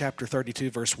in chapter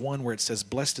 32, verse 1, where it says,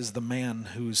 blessed is the man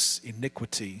whose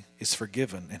iniquity is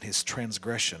forgiven and his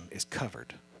transgression is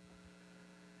covered.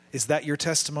 Is that your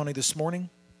testimony this morning?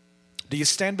 Do you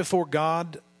stand before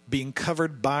God being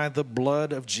covered by the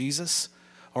blood of Jesus?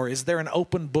 Or is there an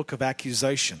open book of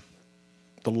accusation?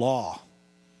 The law,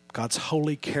 God's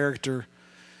holy character,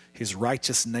 his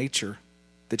righteous nature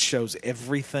that shows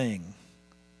everything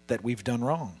that we've done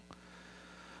wrong.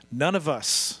 None of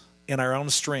us in our own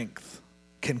strength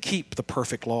can keep the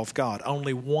perfect law of God.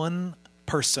 Only one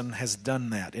person has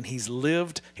done that, and he's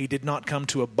lived. He did not come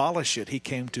to abolish it. He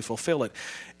came to fulfill it.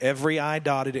 Every I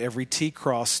dotted, every T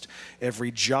crossed,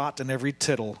 every jot and every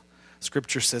tittle.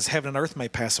 Scripture says heaven and earth may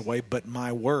pass away, but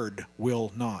my word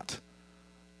will not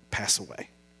pass away.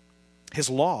 His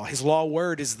law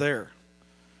word is there.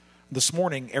 This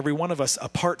morning, every one of us,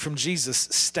 apart from Jesus,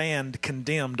 stand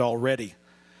condemned already.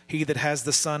 He that has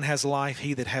the Son has life.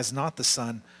 He that has not the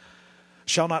Son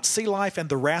shall not see life, and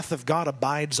the wrath of God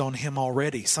abides on him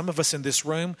already. Some of us in this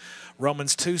room,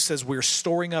 Romans 2 says we're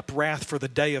storing up wrath for the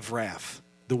day of wrath.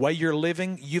 The way you're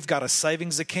living, you've got a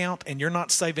savings account, and you're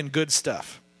not saving good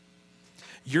stuff.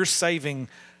 You're saving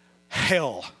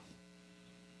hell.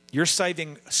 You're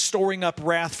storing up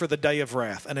wrath for the day of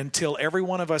wrath. And until every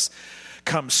one of us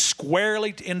comes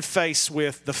squarely in face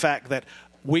with the fact that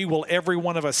we will, every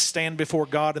one of us, stand before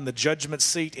God in the judgment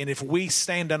seat. And if we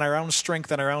stand in our own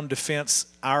strength and our own defense,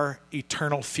 our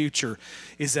eternal future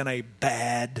is in a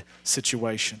bad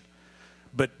situation.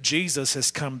 But Jesus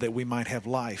has come that we might have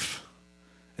life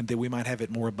and that we might have it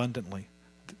more abundantly.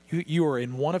 You are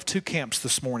in one of two camps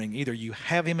this morning. Either you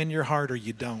have him in your heart or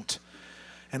you don't.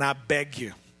 And I beg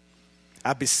you,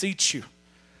 I beseech you,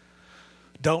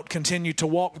 don't continue to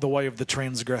walk the way of the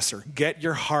transgressor. Get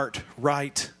your heart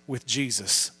right with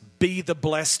Jesus. Be the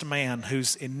blessed man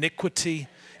whose iniquity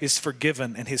is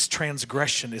forgiven and his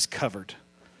transgression is covered.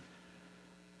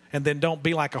 And then don't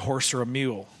be like a horse or a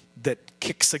mule that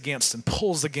kicks against and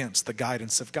pulls against the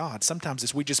guidance of God. Sometimes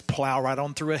it's we just plow right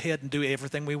on through ahead and do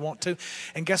everything we want to.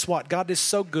 And guess what? God is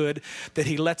so good that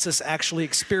he lets us actually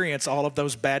experience all of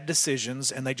those bad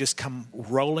decisions, and they just come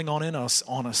rolling on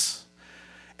us.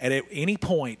 And at any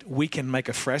point, we can make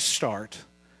a fresh start.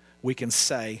 We can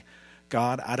say,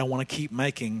 God, I don't want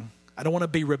to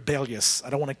be rebellious. I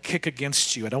don't want to kick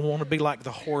against you. I don't want to be like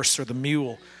the horse or the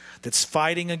mule that's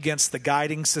fighting against the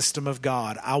guiding system of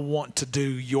God. I want to do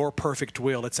your perfect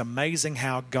will. It's amazing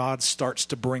how God starts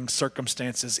to bring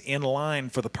circumstances in line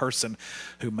for the person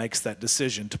who makes that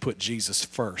decision to put Jesus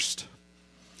first.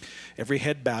 Every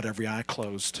head bowed, every eye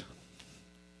closed.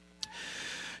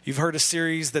 You've heard a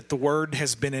series that the word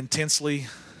has been intensely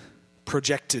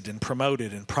projected and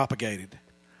promoted and propagated.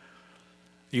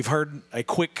 You've heard a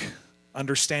quick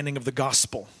understanding of the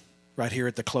gospel right here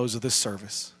at the close of this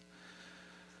service.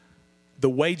 The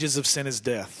wages of sin is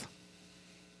death.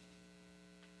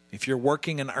 If you're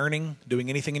working and earning,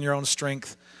 doing anything in your own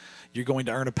strength, you're going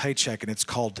to earn a paycheck, and it's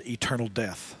called eternal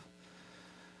death.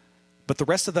 But the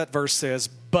rest of that verse says,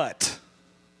 but,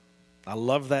 I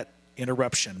love that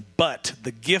interruption, but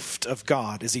the gift of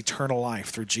God is eternal life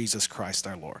through Jesus Christ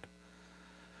our Lord.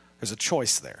 There's a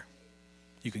choice there.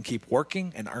 You can keep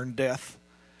working and earn death,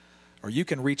 or you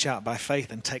can reach out by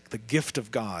faith and take the gift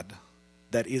of God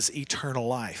that is eternal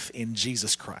life in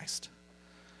Jesus Christ.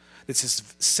 It's as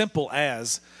simple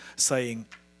as saying,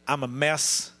 I'm a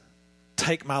mess,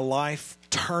 take my life,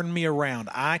 turn me around.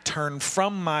 I turn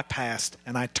from my past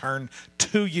and I turn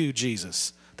to you,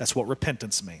 Jesus. That's what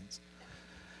repentance means.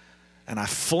 and I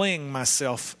fling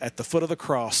myself at the foot of the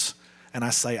cross and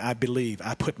I say, I believe,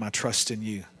 I put my trust in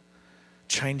you.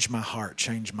 Change my heart,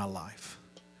 change my life.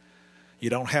 You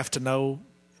don't have to know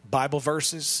Bible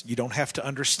verses. You don't have to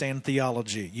understand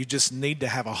theology. You just need to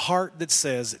have a heart that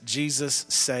says, Jesus,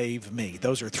 save me.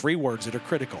 Those are 3 words that are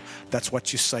critical. That's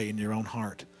what you say in your own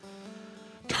heart.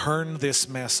 Turn this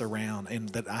mess around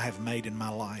that I have made in my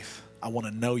life. I want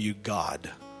to know you, God.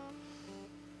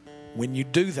 When you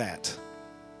do that,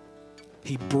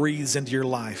 he breathes into your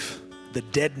life. The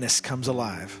deadness comes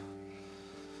alive.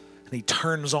 And he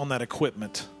turns on that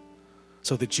equipment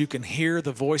so that you can hear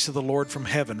the voice of the Lord from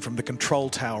heaven, from the control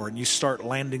tower, and you start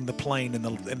landing the plane in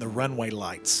the runway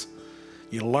lights.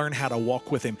 You learn how to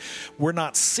walk with him. We're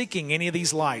not seeking any of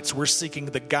these lights. We're seeking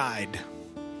the guide.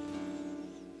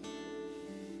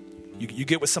 You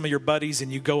get with some of your buddies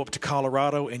and you go up to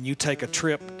Colorado and you take a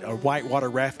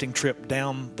whitewater rafting trip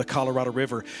down the Colorado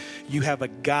River. You have a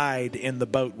guide in the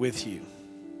boat with you.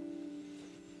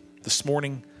 This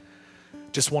morning,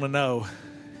 just want to know,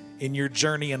 in your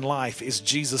journey in life, is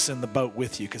Jesus in the boat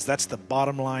with you? Because that's the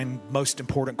bottom line, most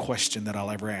important question that I'll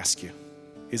ever ask you.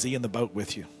 Is he in the boat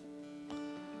with you?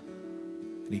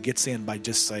 And he gets in by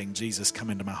just saying, Jesus, come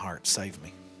into my heart, save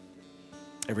me.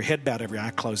 Every head bowed, every eye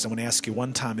closed. I want to ask you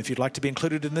one time, if you'd like to be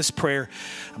included in this prayer.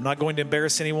 I'm not going to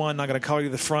embarrass anyone, I'm not going to call you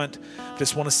to the front.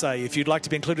 Just want to say, if you'd like to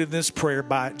be included in this prayer,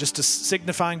 by just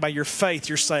signifying by your faith,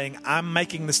 you're saying, I'm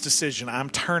making this decision, I'm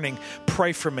turning,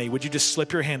 pray for me. Would you just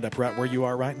slip your hand up right where you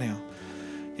are right now?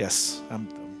 Yes,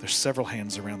 there's several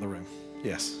hands around the room.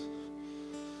 Yes.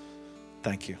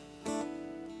 Thank you.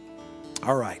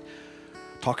 All right.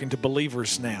 Talking to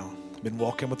believers now. Been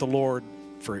walking with the Lord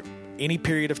for any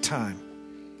period of time.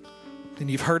 And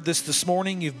you've heard this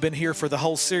morning, you've been here for the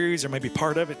whole series or maybe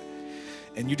part of it,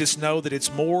 and you just know that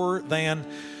it's more than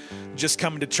just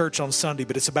coming to church on Sunday,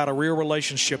 but it's about a real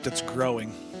relationship that's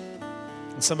growing.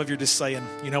 And some of you are just saying,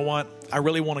 you know what, I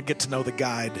really want to get to know the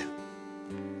guide.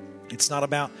 It's not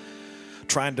about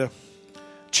trying to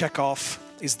check off,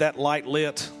 is that light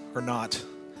lit or not?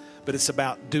 But it's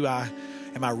about,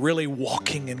 am I really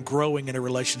walking and growing in a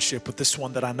relationship with this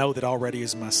one that I know that already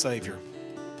is my Savior?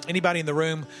 Anybody in the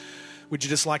room, would you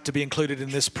just like to be included in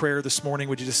this prayer this morning?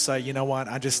 Would you just say, you know what,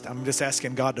 I'm just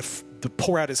asking God to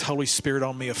pour out his Holy Spirit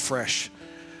on me afresh.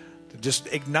 To just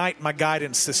ignite my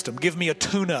guidance system. Give me a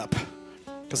tune-up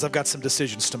because I've got some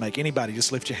decisions to make. Anybody,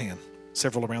 just lift your hand.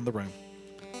 Several around the room.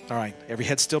 All right, every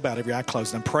head still bowed, every eye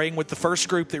closed. I'm praying with the first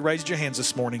group that raised your hands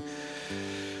this morning.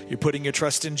 You're putting your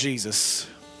trust in Jesus.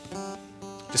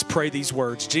 Just pray these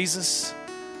words. Jesus,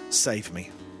 save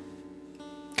me.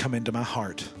 Come into my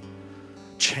heart.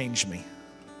 Change me.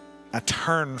 I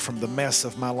turn from the mess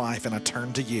of my life and I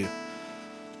turn to you.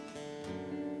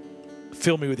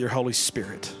 Fill me with your Holy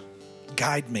Spirit.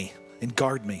 Guide me and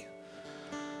guard me.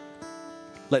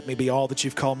 Let me be all that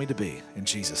you've called me to be, in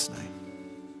Jesus' name.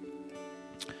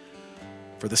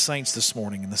 For the saints this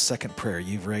morning in the second prayer,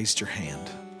 you've raised your hand.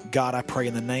 God, I pray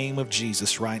in the name of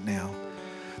Jesus right now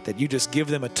that you just give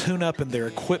them a tune-up in their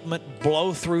equipment,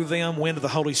 blow through them, wind of the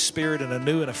Holy Spirit in a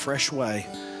new and a fresh way.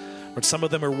 Lord, some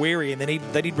of them are weary and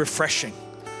they need refreshing.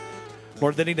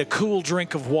 Lord, they need a cool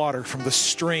drink of water from the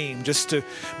stream just to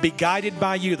be guided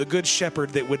by you, the good shepherd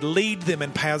that would lead them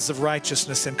in paths of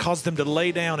righteousness and cause them to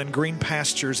lay down in green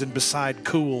pastures and beside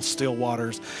cool, still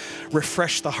waters.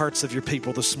 Refresh the hearts of your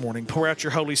people this morning. Pour out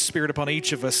your Holy Spirit upon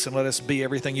each of us and let us be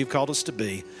everything you've called us to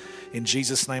be. In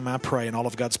Jesus' name I pray, and all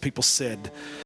of God's people said,